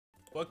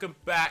Welcome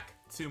back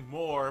to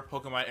more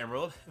Pokemon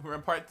Emerald. We're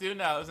in part 2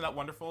 now, isn't that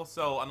wonderful?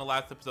 So on the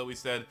last episode we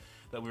said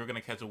that we were going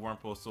to catch a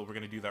Wurmple, so we're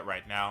going to do that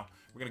right now.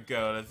 We're going to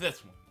go to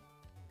this one.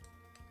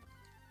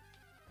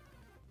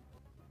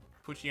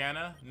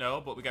 Poochyena?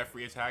 No, but we got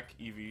free attack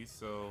EV,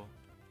 so...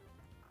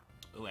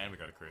 Oh, and we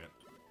got a crit.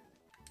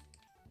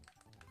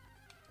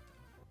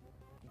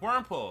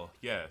 Wurmple!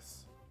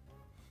 Yes.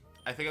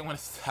 I think I'm going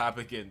to stop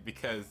again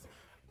because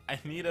I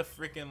need a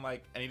freaking,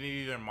 like, I need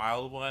either a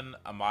mild one,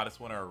 a modest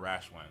one, or a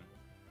rash one.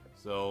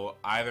 So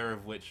either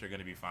of which are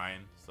going to be fine.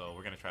 So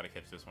we're going to try to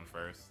catch this one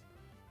first.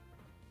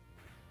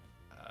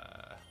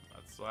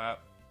 Let's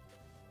slap.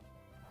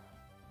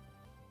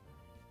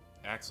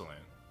 Excellent.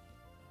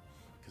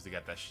 Because he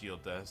got that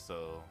shield dust,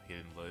 so he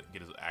didn't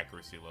get his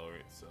accuracy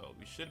lowered. So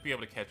we should be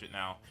able to catch it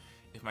now,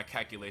 if my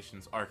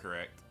calculations are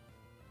correct.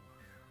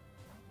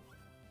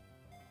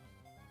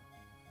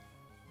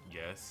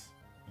 Yes.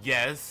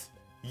 Yes.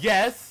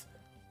 Yes!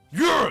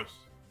 Yes!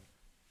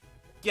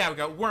 Yeah, we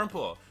got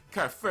Wurmple.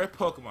 Got our first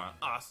Pokemon.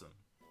 Awesome.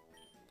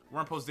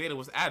 Wurmple's data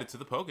was added to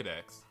the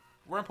Pokedex.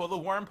 Wurmple, the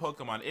worm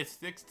Pokemon, it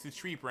sticks to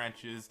tree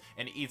branches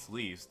and eats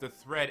leaves. The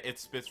thread it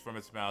spits from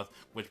its mouth,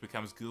 which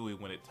becomes gooey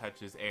when it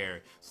touches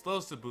air,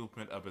 slows the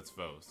movement of its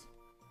foes.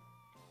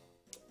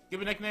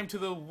 Give a nickname to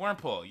the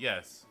Wurmple,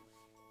 yes.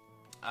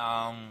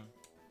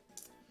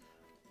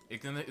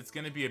 It's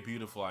gonna be a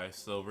beautiful ice,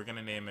 so we're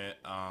gonna name it,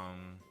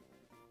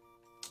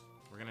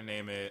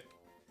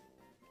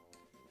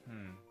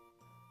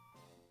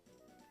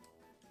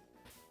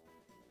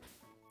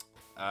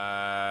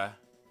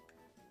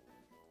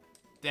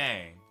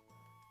 dang.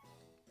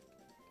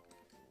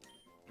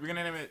 We're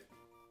gonna name it...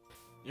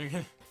 You're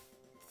gonna...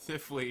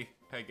 Tifley,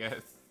 I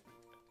guess.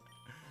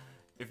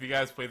 If you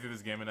guys play through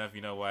this game enough,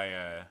 you know why,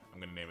 I'm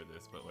gonna name it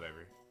this, but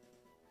whatever.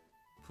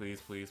 Please,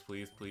 please,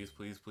 please, please,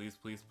 please, please,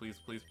 please, please,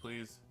 please,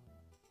 please.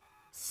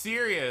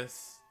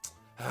 Serious?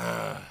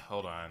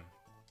 Hold on.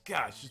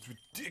 Gosh, it's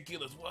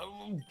ridiculous.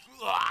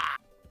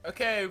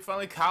 Okay, we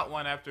finally caught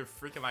one after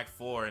freaking like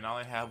 4, and I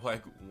only have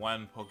like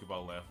 1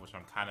 Pokeball left, which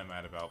I'm kind of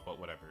mad about, but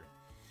whatever.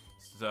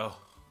 So,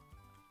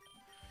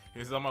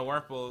 here's all my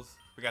Wurmples.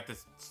 We got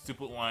this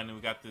stupid one, and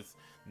we got this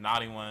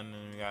naughty one,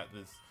 and we got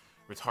this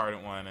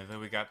retarded one, and then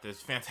we got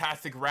this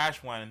fantastic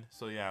Rash one.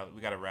 So yeah, we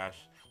got a Rash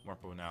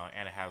Wurmple now,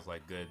 and it has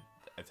like good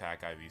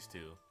attack IVs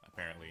too,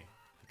 apparently,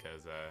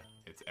 because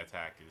its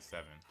attack is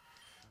 7.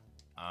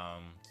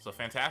 So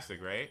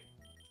fantastic, right?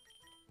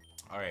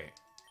 Alright.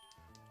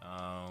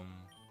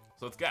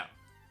 So let's go.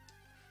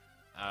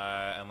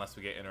 Unless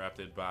we get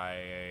interrupted by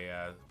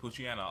a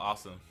Poochyena.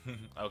 Awesome.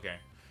 Okay.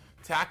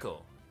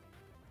 Tackle.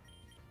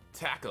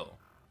 Tackle.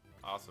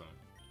 Awesome.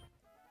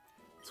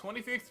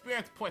 23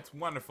 experience points.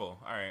 Wonderful.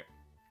 Alright.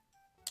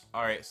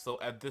 Alright, so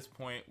at this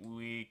point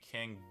we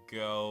can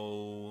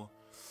go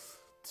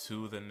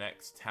to the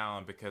next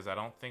town because I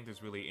don't think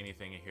there's really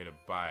anything in here to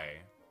buy.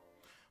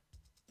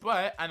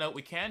 But I know what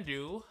we can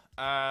do.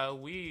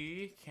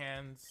 We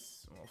can,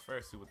 well,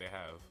 first see what they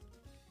have.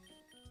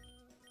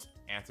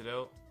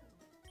 Antidote.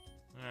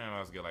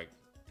 Let's get like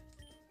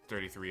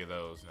 33 of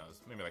those. No,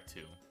 maybe like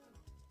 2.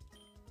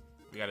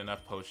 We got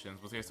enough potions.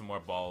 Let's get some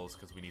more balls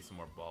because we need some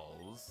more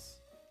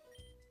balls.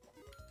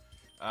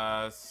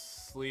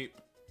 Sleep.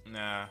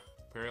 Nah.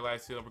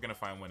 Paralyzed heal. We're gonna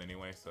find one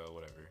anyway, so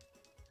whatever.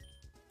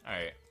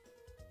 Alright.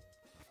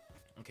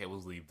 Okay, we'll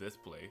leave this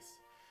place.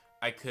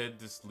 I could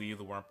just leave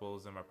the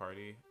Wurmples in my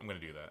party. I'm gonna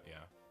do that,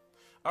 yeah.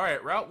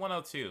 Alright, Route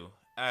 102.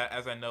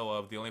 As I know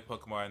of, the only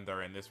Pokemon that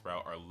are in this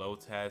route are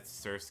Lotad,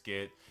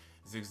 Surskit,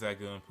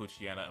 Zigzagoon,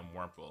 Poochyena, and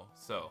Wurmple.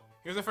 So,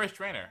 here's the first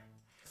trainer.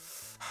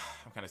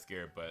 I'm kind of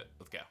scared, but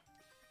let's go.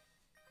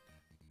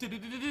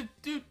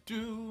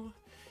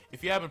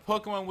 If you have a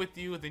Pokemon with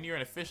you, then you're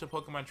an official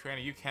Pokemon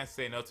trainer. You can't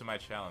say no to my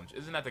challenge.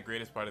 Isn't that the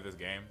greatest part of this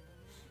game?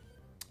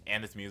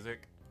 And its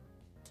music?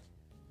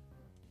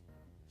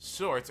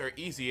 Shorts are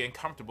easy and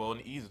comfortable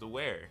and easy to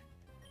wear.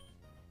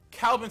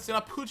 Calvin sent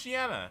a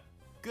Poochyena.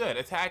 Good.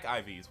 Attack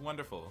IVs.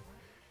 Wonderful.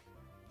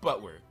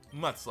 Buttwork.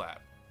 Mud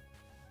Slap.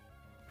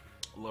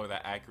 Lower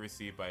that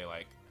accuracy by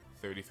like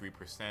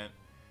 33%.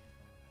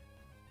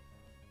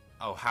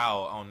 Oh,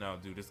 how? Oh no,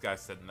 dude. This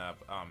guy's setting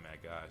up. Oh my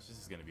gosh. This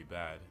is going to be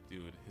bad.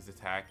 Dude, his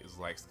attack is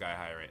like sky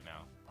high right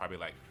now. Probably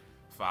like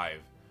 5.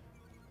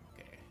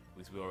 Okay. At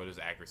least we lowered his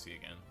accuracy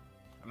again.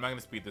 I'm not going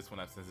to speed this one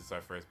up since it's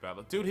our first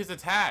battle. Dude, his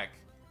attack!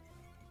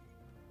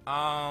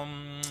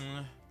 Mud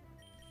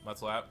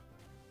Slap.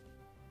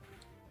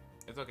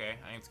 It's okay.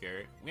 I ain't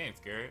scared. We ain't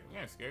scared. We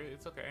ain't scared.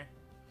 It's okay.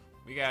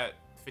 We got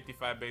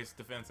 55 base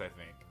defense, I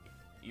think.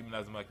 Even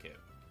as a Mudkip.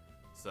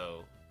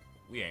 So,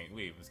 we ain't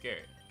even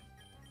scared.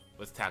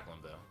 Let's tackle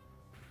him, though.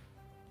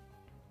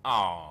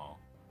 Aww.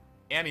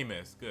 And he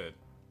missed. Good.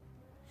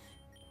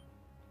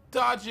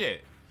 Dodge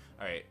it!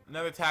 Alright,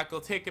 another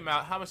tackle. Take him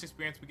out. How much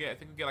experience we get? I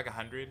think we get like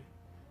 100.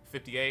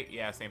 58?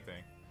 Yeah, same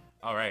thing.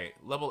 Alright,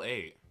 level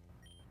 8.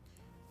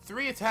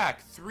 3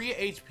 attack, 3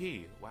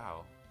 HP.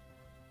 Wow.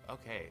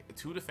 Okay,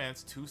 2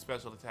 defense, 2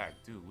 special attack.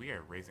 Dude, we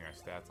are raising our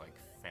stats like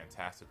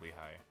fantastically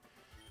high.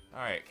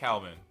 Alright,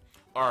 Calvin.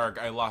 Arg,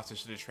 I lost. I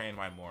should have trained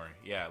mine more.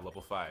 Yeah,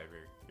 level 5.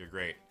 You're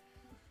great.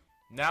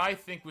 Now I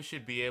think we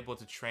should be able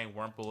to train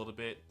Wurmple a little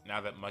bit, now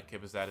that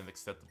Mudkip is at an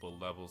acceptable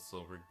level,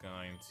 so we're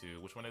going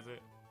to... Which one is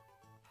it?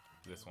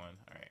 This one.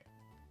 Alright.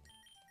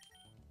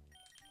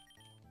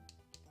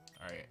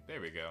 Alright,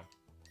 there we go.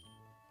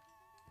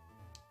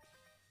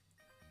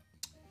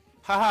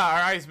 Haha,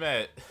 our eyes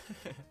met!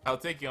 I'll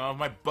take you on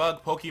my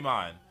bug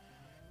Pokemon!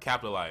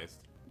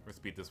 Capitalized. Let's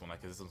beat this one,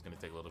 because this one's going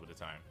to take a little bit of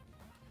time.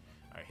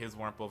 Alright, his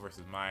Wurmple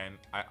versus mine.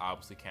 I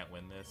obviously can't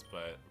win this,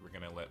 but we're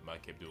going to let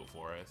Mudkip do it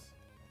for us.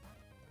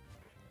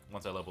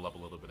 Once I level up a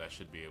little bit, I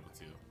should be able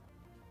to.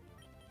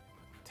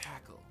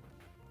 Tackle.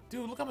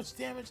 Dude, look how much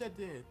damage that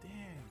did.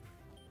 Dang.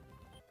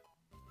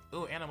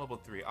 Ooh, and I'm level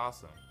 3.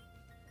 Awesome.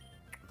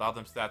 With all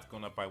them stats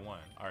going up by 1.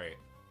 Alright.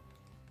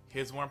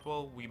 His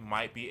Wurmple, we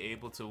might be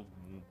able to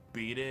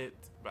beat it,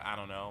 but I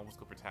don't know. Let's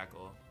go for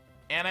tackle.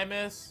 And I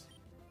miss.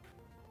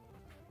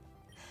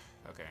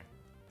 Okay.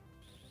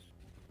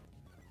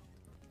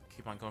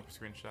 Keep on going for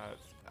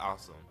screenshots.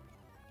 Awesome.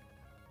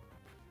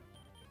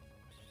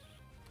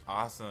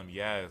 Awesome,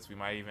 yes. We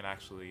might even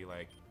actually,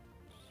 like...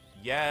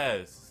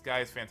 Yes! This guy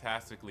is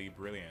fantastically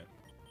brilliant.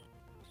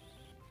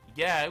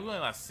 Yeah, we only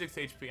lost 6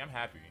 HP. I'm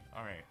happy.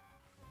 Alright.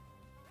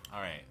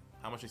 Alright.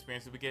 How much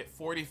experience did we get?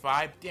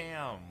 45?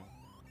 Damn!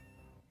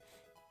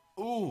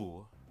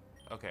 Ooh!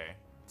 Okay.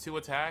 2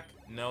 attack?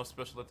 No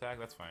special attack?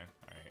 That's fine.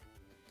 Alright.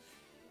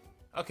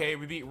 Okay,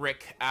 we beat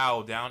Rick.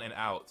 Ow. Down and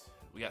out.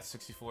 We got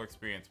 64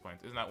 experience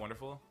points. Isn't that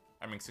wonderful?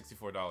 I mean,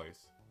 $64.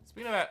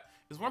 Speaking of that,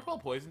 is Wurmple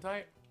poison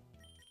type?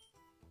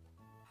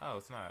 Oh,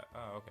 it's not.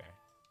 Oh, okay.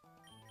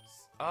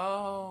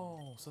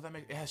 Oh, so that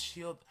makes it has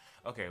shield.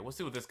 Okay, we'll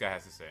see what this guy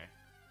has to say.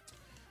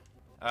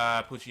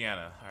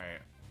 Puchiana.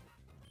 Alright.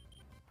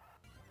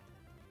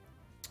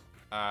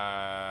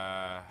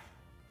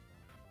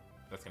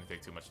 That's gonna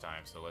take too much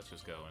time, so let's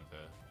just go into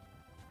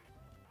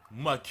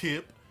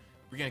Mudkip.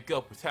 We're gonna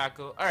go for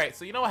tackle. Alright,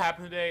 so you know what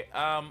happened today?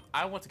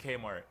 I went to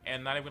Kmart,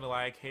 and not even gonna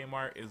lie,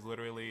 Kmart is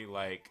literally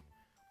like,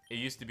 it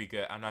used to be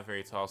good. I'm not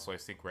very tall, so I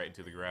sink right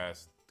into the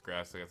grass.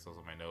 Grass gets on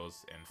my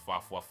nose and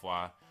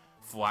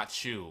fwa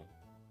chew,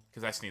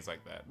 because I sneeze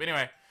like that. But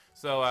anyway,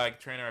 so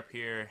trainer up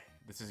here.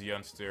 This is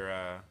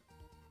youngster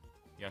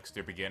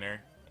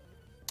beginner.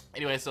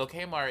 Anyway, so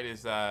Kmart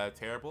is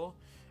terrible,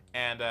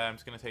 and I'm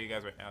just gonna tell you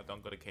guys right now,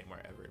 don't go to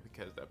Kmart ever,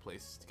 because that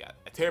place got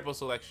a terrible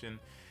selection,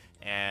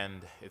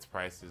 and its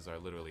prices are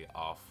literally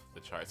off the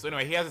charts. So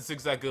anyway, he has a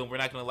zigzag goon. We're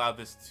not gonna allow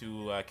this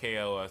to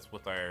KO us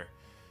with our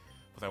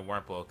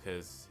Wurmple,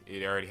 because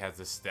it already has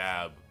the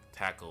stab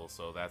tackle,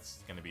 so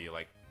that's gonna be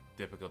like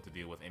difficult to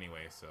deal with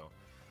anyway. So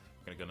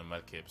we're gonna go to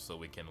Mudkip so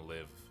we can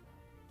live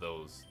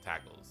those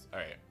tackles. All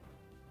right,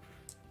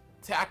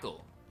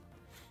 tackle,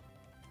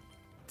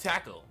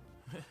 tackle,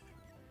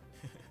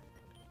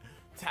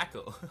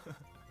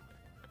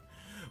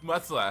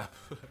 mud slap.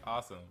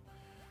 Awesome.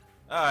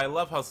 Oh, I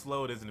love how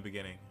slow it is in the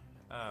beginning.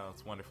 Oh,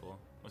 it's wonderful.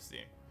 Let's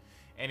see.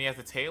 And he has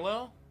the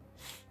Talo.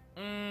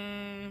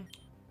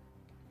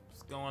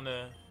 Just going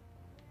to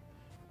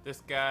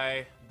this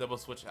guy, double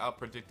switch out,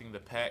 predicting the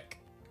peck.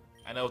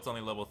 I know it's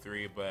only level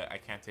 3, but I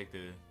can't take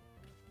the...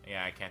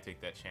 Yeah, I can't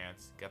take that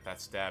chance. Got that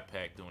stab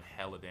peck doing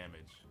hella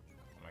damage.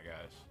 Oh my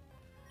gosh.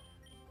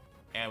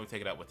 And we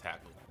take it out with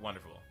tackle.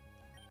 Wonderful.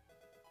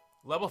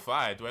 Level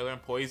 5. Do I learn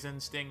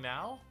Poison Sting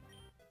now?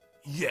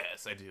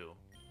 Yes, I do.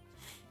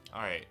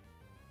 Alright.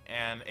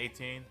 And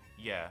 18?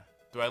 Yeah.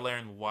 Do I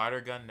learn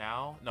Water Gun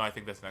now? No, I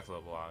think that's next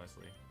level,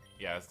 honestly.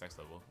 Yeah, that's next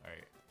level.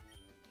 Alright.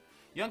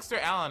 Youngster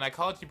Alan, I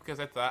called you because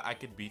I thought I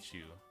could beat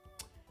you.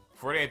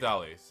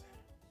 $48.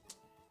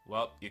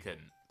 Well, you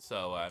couldn't.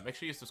 So, make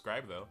sure you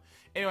subscribe, though.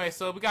 Anyway,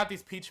 so we got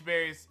these peach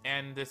berries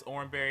and this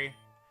orange berry.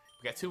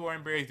 We got 2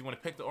 orange berries. Do you want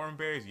to pick the orange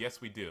berries?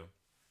 Yes, we do.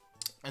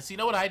 And so, you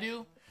know what I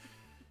do?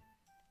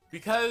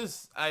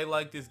 Because I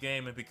like this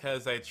game and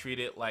because I treat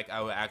it like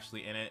I was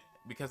actually in it,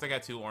 because I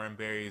got 2 orange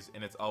berries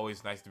and it's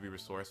always nice to be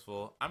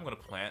resourceful, I'm going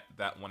to plant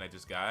that one I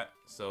just got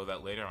so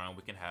that later on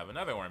we can have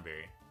another orange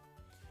berry.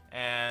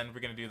 And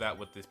we're going to do that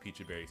with this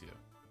peachy berry too.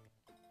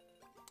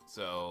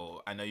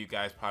 So I know you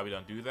guys probably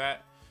don't do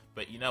that,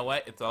 but you know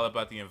what? It's all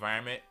about the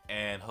environment,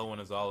 and Hoenn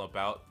is all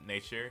about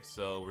nature.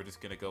 So we're just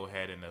going to go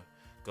ahead and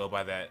go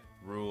by that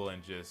rule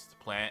and just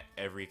plant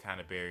every kind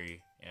of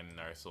berry in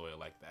our soil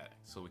like that,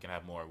 so we can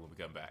have more when we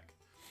come back.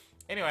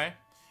 Anyway,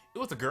 it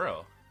was a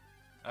girl.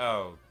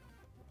 Oh,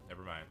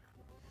 never mind.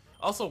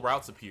 Also,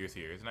 Routes appears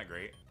here. Isn't that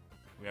great?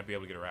 We might be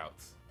able to get a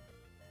Routes.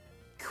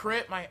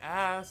 Crit my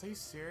ass. Are you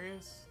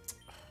serious?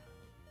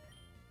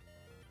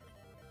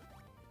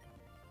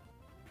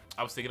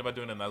 I was thinking about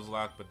doing a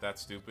Nuzlocke, but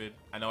that's stupid.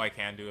 I know I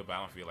can do it, but I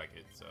don't feel like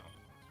it, so.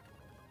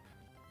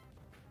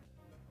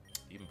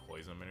 Even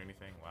poison them or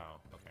anything?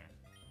 Wow, okay.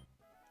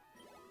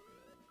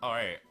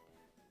 Alright.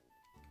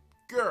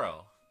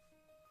 Girl.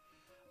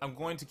 I'm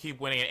going to keep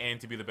winning and aim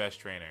to be the best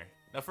trainer.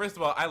 Now, first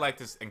of all, I like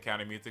this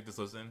encounter music. Just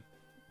listen.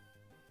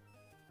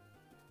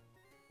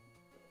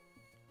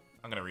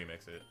 I'm going to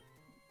remix it.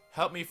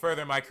 Help me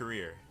further my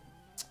career.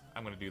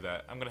 I'm going to do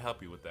that. I'm going to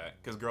help you with that.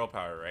 Because girl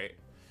power, right?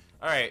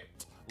 Alright.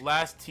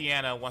 Last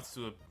Tiana wants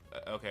to...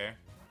 okay.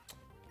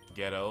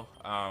 Ghetto.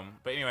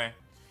 But anyway,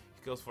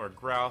 he goes for a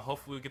growl.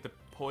 Hopefully we get the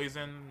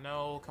poison.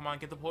 No, come on,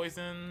 get the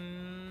poison.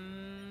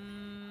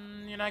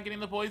 You're not getting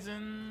the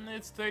poison.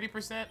 It's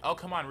 30%. Oh,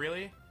 come on,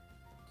 really?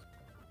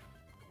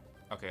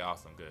 Okay,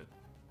 awesome, good.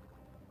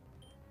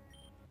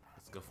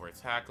 Let's go for a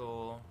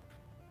tackle.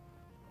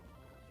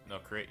 No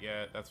crit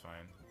yet, that's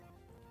fine.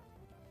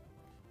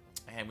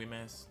 And we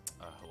missed.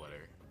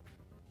 Whatever.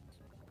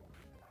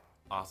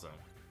 Awesome.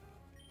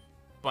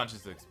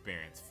 Bunches of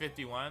experience.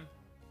 51?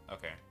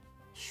 Okay.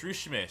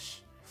 Shrushmish.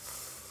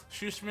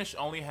 Shrushmish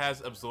only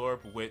has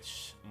Absorb,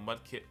 which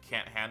Mudkip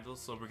can't handle,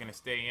 so we're gonna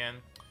stay in.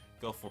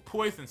 Go for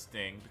Poison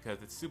Sting,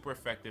 because it's super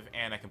effective,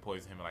 and I can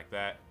poison him like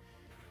that.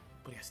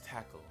 But he has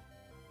Tackle.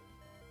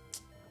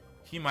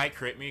 He might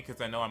crit me,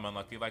 because I know I'm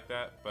unlucky like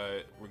that,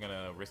 but we're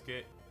gonna risk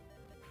it.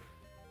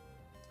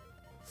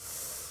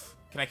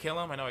 Can I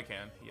kill him? I know I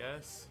can.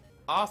 Yes.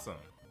 Awesome.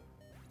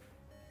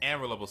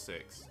 And we're level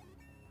 6.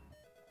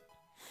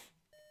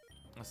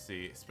 Let's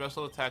see.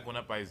 Special attack went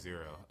up by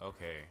 0.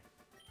 Okay.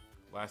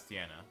 Last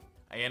Diana.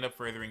 I end up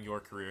furthering your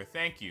career.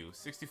 Thank you.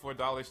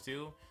 $64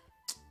 too?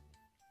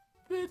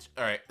 Bitch.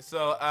 Alright,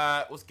 so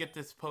let's get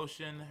this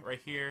potion right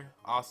here.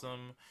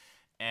 Awesome.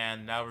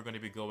 And now we're going to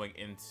be going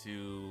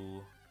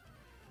into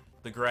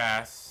the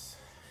grass.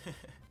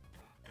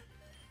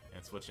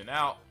 And switching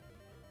out.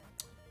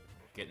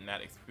 Getting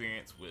that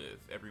experience with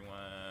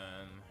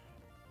everyone.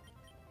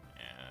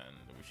 And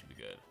we should be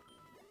good.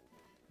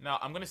 Now,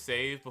 I'm going to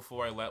save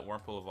before I let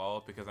Wurmple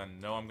evolve because I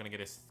know I'm going to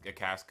get a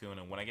Cascoon,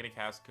 and when I get a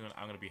Cascoon,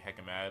 I'm going to be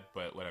hecka mad,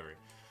 but whatever.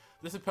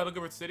 This is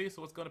Petalburg City,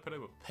 so let's go to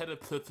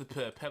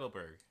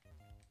Petalburg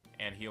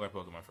and heal our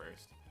Pokemon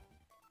first.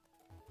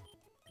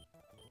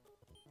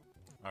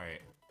 Alright.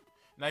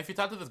 Now, if you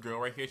talk to this girl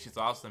right here, she's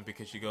awesome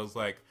because she goes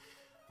like,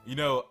 you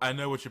know, I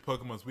know what your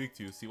Pokemon's weak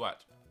to, see,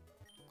 watch.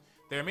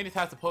 There are many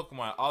types of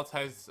Pokemon. All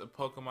types of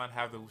Pokemon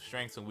have the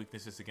strengths and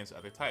weaknesses against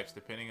other types,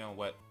 depending on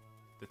what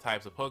the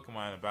types of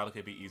Pokemon, a battle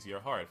could be easy or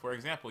hard. For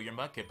example, your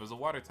Mudkip is a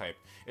water type.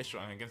 It's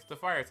strong against the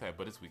fire type,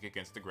 but it's weak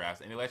against the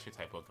grass and electric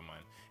type Pokemon.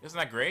 Isn't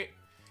that great?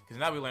 Because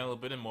now we learn a little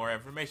bit more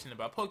information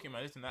about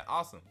Pokemon. Isn't that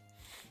awesome?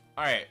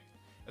 Alright,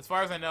 as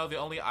far as I know, the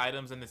only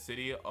items in the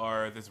city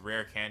are this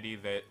rare candy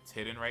that's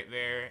hidden right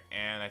there,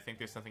 and I think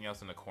there's something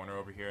else in the corner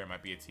over here. It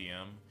might be a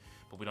TM,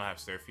 but we don't have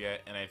Surf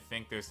yet, and I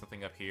think there's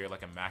something up here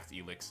like a maxed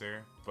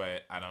elixir,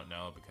 but I don't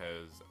know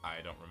because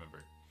I don't remember.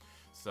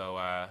 So,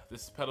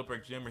 this is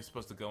Petalburg Gym. We're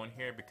supposed to go in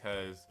here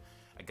because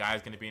a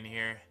guy's going to be in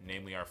here,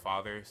 namely our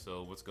father,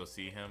 so let's go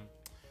see him.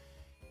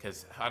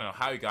 Because I don't know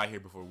how he got here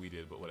before we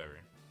did, but whatever.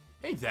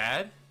 Hey,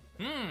 Dad!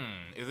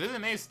 Is this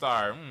an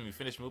A-Star? You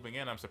finished moving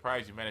in. I'm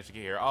surprised you managed to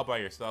get here all by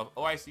yourself.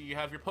 Oh, I see you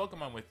have your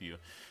Pokemon with you.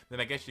 Then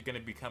I guess you're going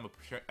to become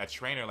a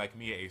trainer like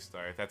me,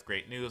 A-Star. If that's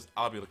great news,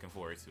 I'll be looking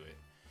forward to it.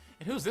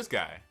 And who's this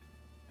guy?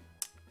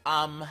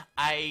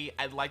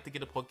 I'd like to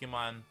get a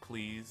Pokemon,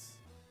 please.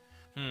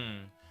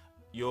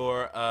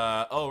 You're,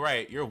 oh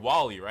right, you're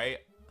Wally, right?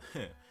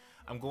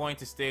 I'm going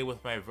to stay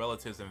with my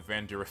relatives in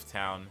Vandurif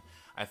Town.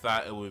 I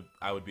thought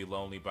I would be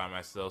lonely by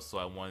myself, so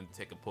I wanted to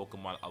take a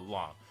Pokemon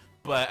along.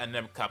 But I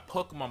never caught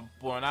Pokemon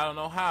before, and I don't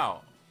know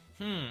how.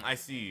 I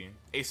see.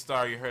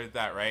 A-Star, you heard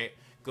that, right?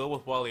 Go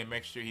with Wally and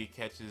make sure he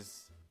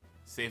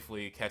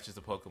safely catches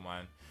the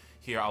Pokemon.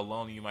 Here, I'll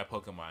loan you my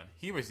Pokemon.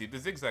 He received the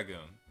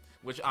Zigzagoon.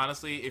 Which,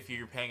 honestly, if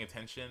you're paying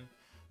attention,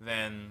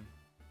 then...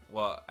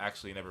 Well,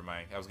 actually, never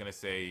mind. I was going to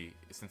say,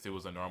 since it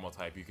was a normal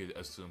type, you could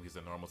assume he's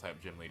a normal type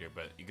gym leader,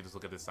 but you can just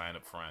look at the sign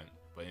up front.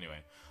 But anyway.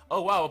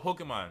 Oh, wow, a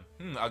Pokemon.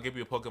 I'll give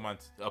you a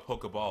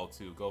Pokeball,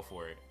 too. Go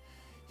for it.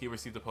 He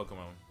received a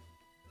Pokemon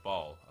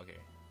ball. Okay.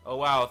 Oh,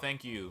 wow,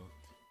 thank you.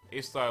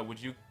 A-Star, would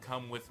you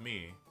come with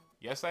me?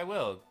 Yes, I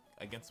will.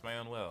 Against my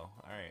own will.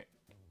 Alright.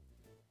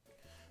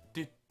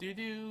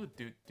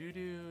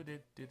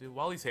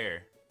 Wally's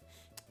hair.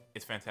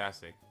 It's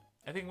fantastic.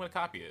 I think I'm going to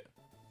copy it.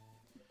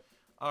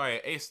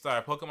 Alright,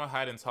 A-Star, Pokemon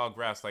hide in tall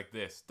grass like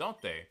this,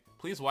 don't they?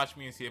 Please watch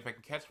me and see if I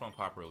can catch one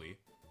properly.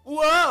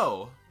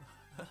 Whoa!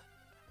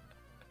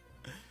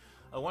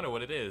 I wonder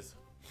what it is.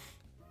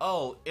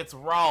 Oh, it's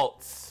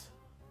Ralts.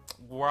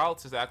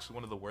 Ralts is actually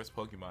one of the worst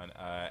Pokemon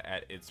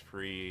at its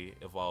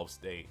pre-evolved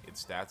state.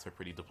 Its stats are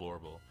pretty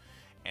deplorable.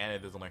 And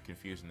it doesn't learn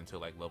Confusion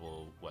until like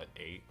level, what,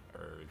 8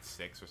 or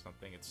 6 or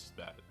something? It's just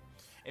bad.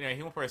 Anyway,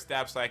 he went for a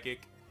Stab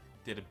Psychic,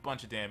 did a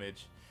bunch of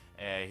damage.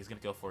 He's going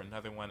to go for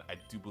another one. I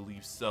do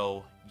believe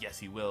so. Yes,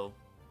 he will.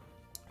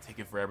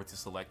 Taking forever to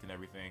select and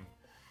everything.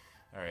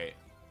 Alright.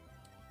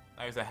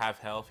 Now he's at half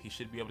health. He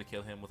should be able to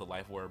kill him with a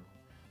Life Orb.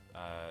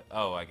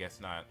 Oh, I guess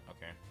not.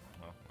 Okay.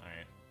 Well,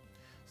 alright.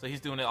 So he's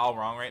doing it all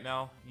wrong right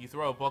now. You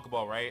throw a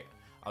Pokeball, right?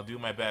 I'll do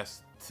my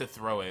best to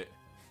throw it.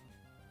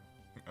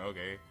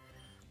 Okay.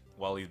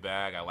 Wally's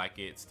bag. I like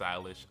it. It's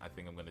stylish. I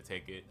think I'm going to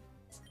take it.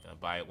 Gonna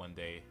buy it one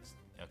day.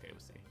 Okay, we'll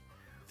see.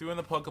 Threw in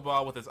the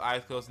Pokeball with his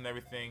eyes closed and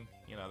everything.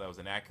 You know, that was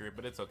inaccurate,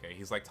 but it's okay.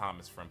 He's like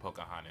Thomas from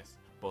Pocahontas.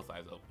 Both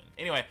eyes open.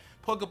 Anyway,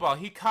 Pokeball.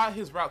 He caught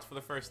his routes for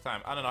the first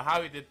time. I don't know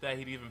how he did that.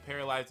 He'd even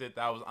paralyzed it.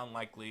 That was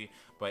unlikely,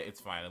 but it's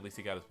fine. At least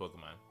he got his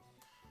Pokemon.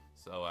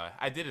 So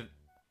I did it.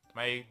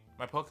 My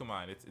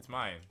Pokemon, it's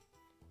mine.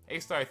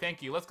 A-Star,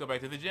 thank you. Let's go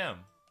back to the gym.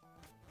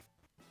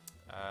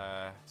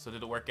 So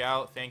did it work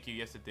out? Thank you.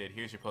 Yes, it did.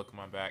 Here's your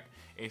Pokemon back.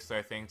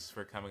 A-Star, thanks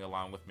for coming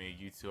along with me.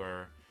 You two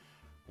are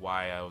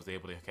why I was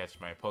able to catch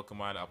my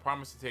Pokemon. I'll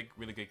promise to take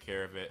really good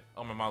care of it.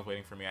 Oh, my mom's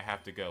waiting for me. I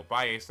have to go.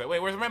 Bye, A-Star.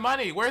 Wait, where's my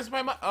money? Where's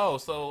my money? Oh,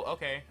 so,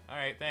 okay.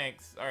 Alright,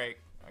 thanks. Alright,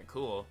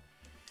 cool.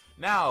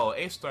 Now,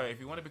 A-Star, if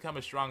you want to become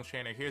a strong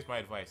trainer, here's my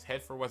advice.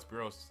 Head for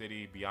Westboro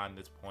City beyond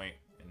this point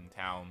in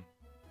town.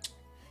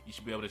 You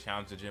should be able to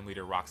challenge the gym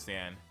leader,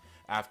 Roxanne.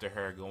 After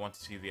her, go on to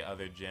see the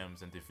other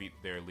gyms and defeat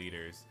their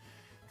leaders.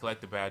 Collect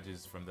the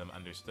badges from them,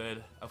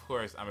 understood? Of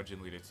course, I'm a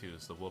gym leader too,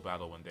 so we'll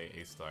battle one day,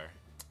 A-Star.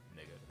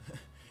 Nigga.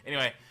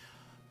 Anyway,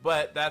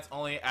 but that's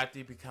only after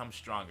you become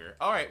stronger.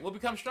 Alright, we'll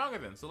become stronger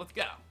then, so let's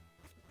go.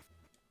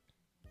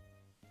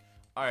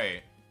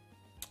 Alright.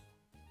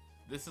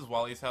 This is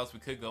Wally's house. We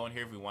could go in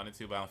here if we wanted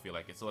to, but I don't feel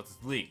like it, so let's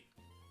leave.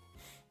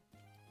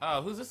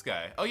 Oh, who's this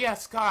guy? Oh yeah,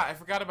 Scott. I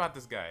forgot about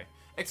this guy.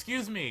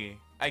 Excuse me.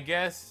 I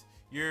guess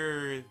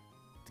you're...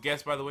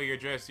 Guess by the way you're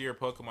dressed, you're a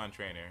Pokemon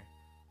trainer. ...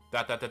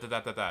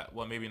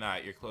 Well, maybe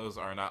not. Your clothes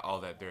are not all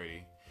that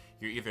dirty.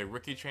 You're either a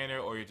rookie trainer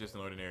or you're just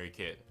an ordinary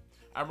kid.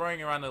 I'm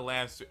roaming around the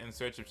land in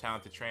search of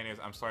talented trainers.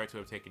 I'm sorry to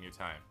have taken your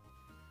time.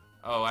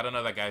 Oh, I don't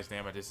know that guy's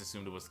name. I just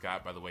assumed it was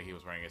Scott by the way he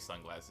was wearing his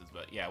sunglasses.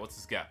 But yeah, what's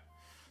this guy?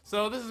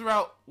 So this is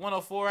Route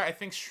 104. I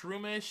think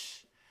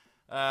Shroomish,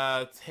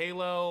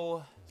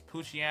 Talo,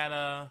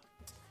 Poochyena,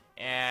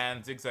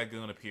 and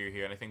Zigzagoon appear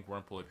here. And I think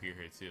Wurmple appear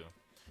here too.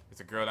 There's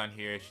a girl down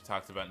here. She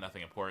talks about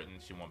nothing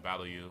important. She won't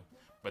battle you.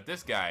 But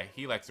this guy,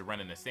 he likes to run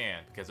in the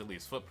sand because it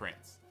leaves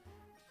footprints.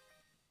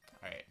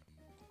 Alright.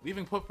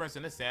 Leaving footprints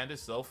in the sand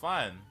is so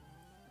fun.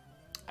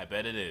 I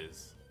bet it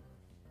is.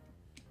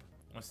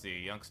 Let's see.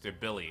 Youngster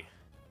Billy.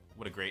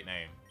 What a great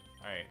name.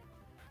 Alright.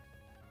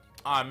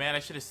 Aw, man, I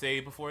should have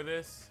saved before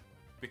this.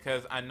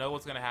 Because I know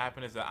what's going to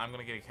happen is that I'm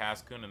going to get a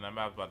Cascoon and I'm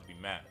about to be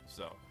mad.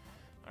 So,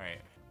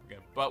 alright.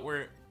 But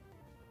we're...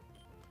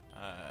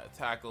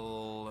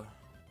 Tackle...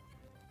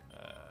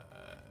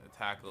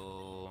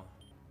 Tackle...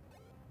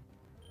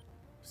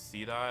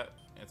 C-Dot?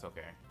 It's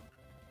okay.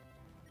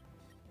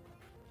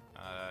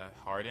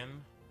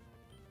 Harden.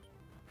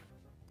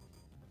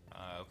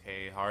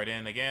 Okay,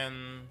 Harden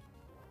again.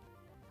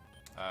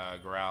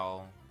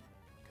 Growl.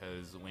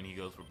 Because when he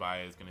goes for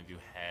Bite, it's going to do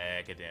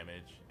heck of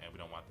damage. And we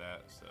don't want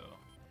that, so...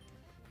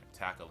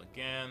 Tackle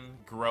again.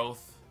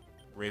 Growth.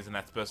 Raising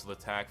that special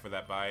attack for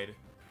that Bite.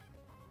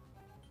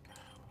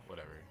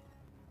 Whatever.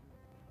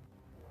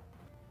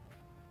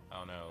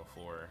 Oh no,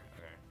 4. Okay.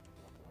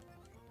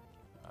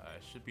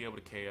 Should be able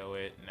to KO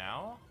it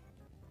now.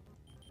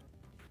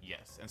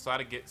 Yes, and so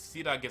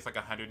C-Dot gets like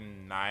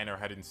 109 or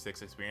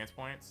 106 experience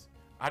points.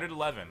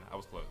 111, I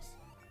was close.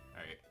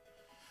 Alright.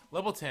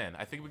 Level 10,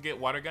 I think we get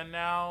Water Gun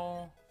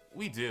now.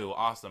 We do,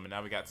 awesome, and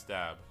now we got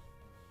Stab.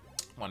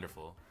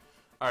 Wonderful.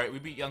 Alright, we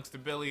beat Youngster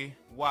Billy.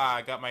 Wow,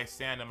 I got my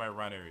sand and my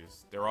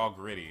runners. They're all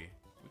gritty.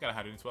 We got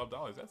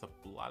 $112, that's a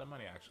lot of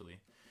money actually.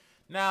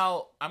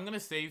 Now, I'm gonna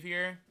save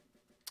here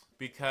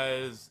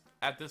because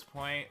at this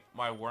point,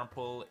 my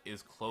Wurmple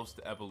is close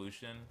to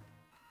evolution.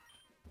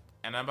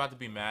 And I'm about to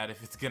be mad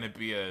if it's going to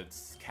be a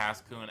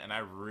Cascoon, and I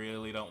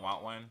really don't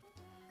want one.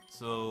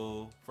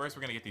 So, first we're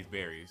going to get these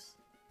berries.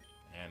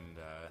 And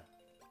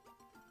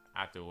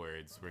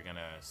afterwards, we're going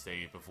to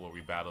save before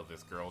we battle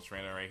this girl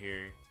trainer right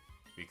here.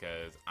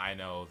 Because I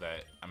know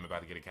that I'm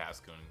about to get a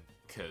Cascoon,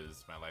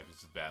 because my life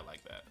is just bad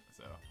like that.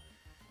 So,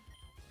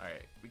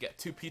 alright, we got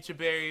 2 Pecha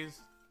berries.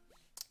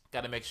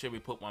 Got to make sure we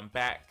put one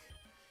back.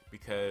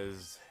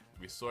 Because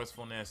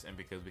resourcefulness, and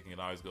because we can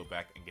always go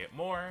back and get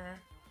more,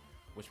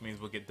 which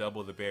means we'll get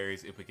double the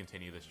berries if we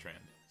continue this trend.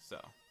 So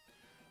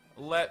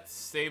let's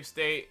save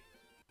state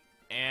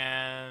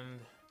and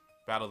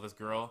battle this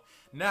girl.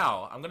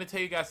 Now I'm gonna tell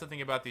you guys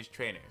something about these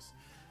trainers.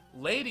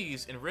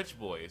 Ladies and rich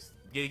boys,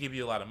 they give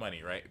you a lot of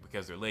money, right?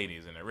 Because they're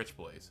ladies and they're rich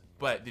boys.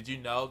 But did you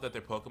know that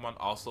their Pokemon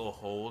also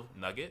hold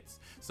nuggets?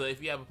 So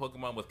if you have a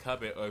Pokemon with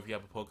Covet, or if you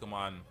have a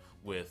Pokemon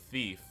with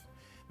Thief,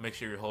 make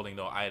sure you're holding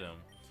no item.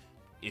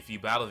 If you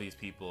battle these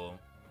people,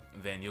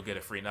 then you'll get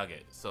a free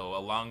nugget. So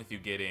along with you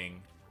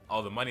getting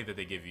all the money that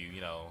they give you, you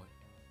know,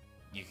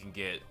 you can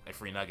get a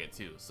free nugget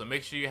too. So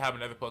make sure you have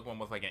another Pokemon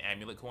with like an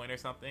amulet coin or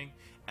something,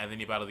 and then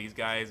you battle these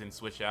guys and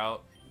switch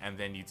out, and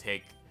then you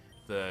take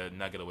the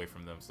nugget away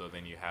from them, so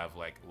then you have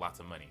like lots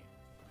of money.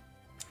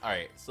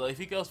 Alright, so if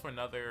he goes for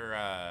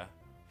another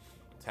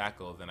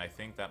tackle, then I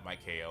think that might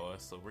KO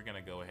us. So we're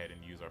gonna go ahead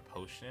and use our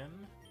potion,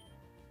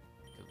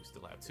 because we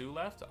still have 2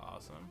 left.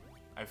 Awesome.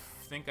 I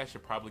think I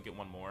should probably get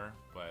one more,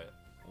 but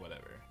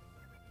whatever.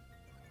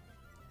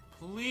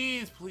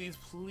 Please, please,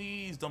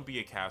 please don't be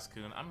a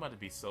Cascoon. I'm about to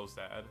be so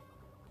sad.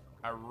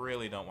 I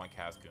really don't want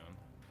Cascoon.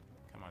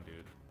 Come on,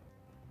 dude.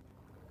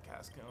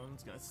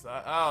 Cascoon's gonna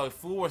suck. Oh,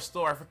 Full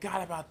Restore. I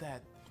forgot about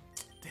that.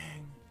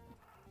 Dang.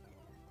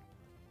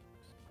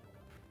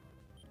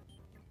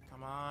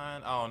 Come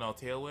on. Oh, no.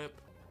 Tail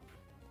Whip.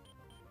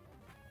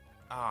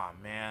 Ah,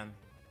 man.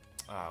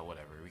 Ah,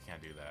 whatever. We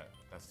can't do that.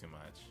 That's too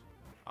much.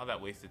 All that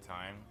wasted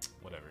time.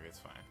 Whatever, it's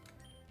fine.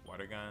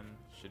 Water gun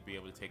should be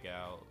able to take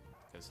out.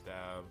 Good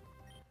stab.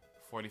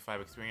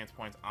 45 experience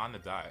points on the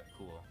dot.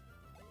 Cool.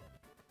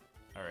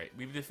 Alright,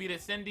 we've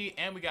defeated Cindy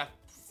and we got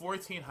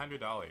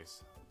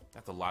 $1,400.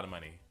 That's a lot of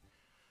money.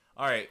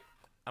 Alright,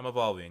 I'm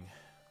evolving.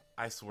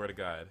 I swear to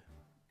God.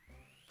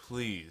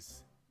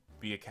 Please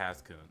be a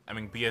Cascoon. I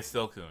mean, be a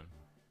Silcoon.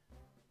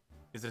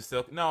 Is it a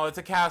Silk? No, it's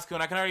a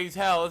Cascoon. I can already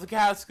tell. It's a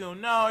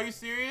Cascoon. No, are you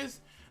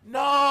serious?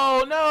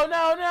 No, no,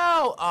 no,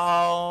 no.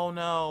 Oh,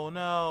 no,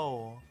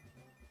 no.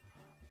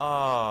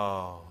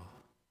 Oh.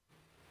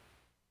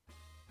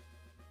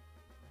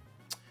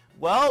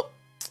 Well,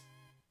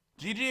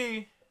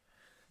 GG.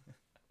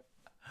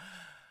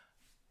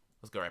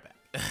 Let's go right back.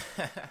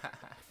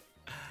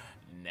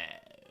 No.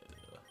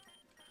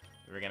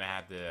 We're gonna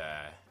have to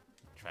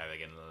try that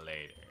again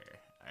later.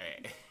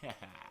 Alright.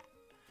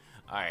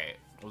 Alright.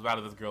 Let's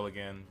battle this girl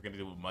again. We're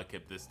gonna do a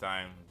Mudkip this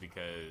time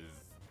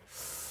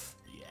because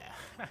yeah.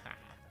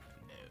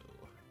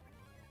 No.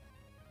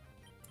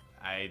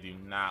 I do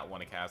not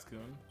want a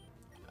Cascoon.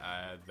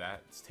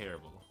 That's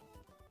terrible.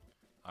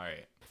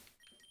 Alright.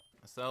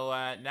 So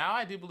now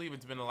I do believe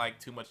it's been like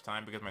too much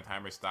time because my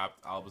timer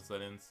stopped all of a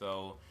sudden.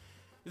 So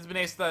this has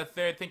been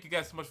AceStarThe3rd. Thank you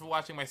guys so much for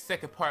watching my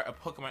second part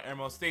of Pokemon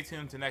Emerald. Stay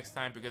tuned to next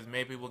time because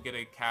maybe we'll get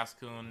a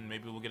Cascoon,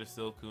 maybe we'll get a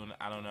Silcoon.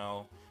 I don't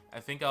know.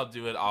 I think I'll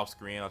do it off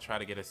screen. I'll try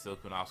to get a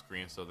Silcoon off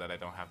screen so that I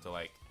don't have to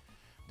like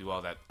do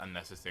all that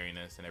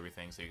unnecessariness and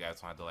everything. So you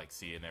guys don't have to like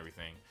see it and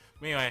everything.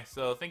 But anyway,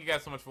 so thank you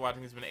guys so much for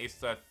watching. This has been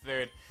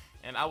AceStarThe3rd,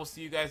 and I will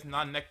see you guys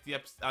on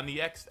the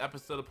next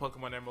episode of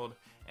Pokemon Emerald.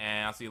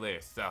 And I'll see you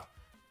later. So.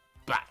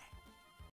 Bye.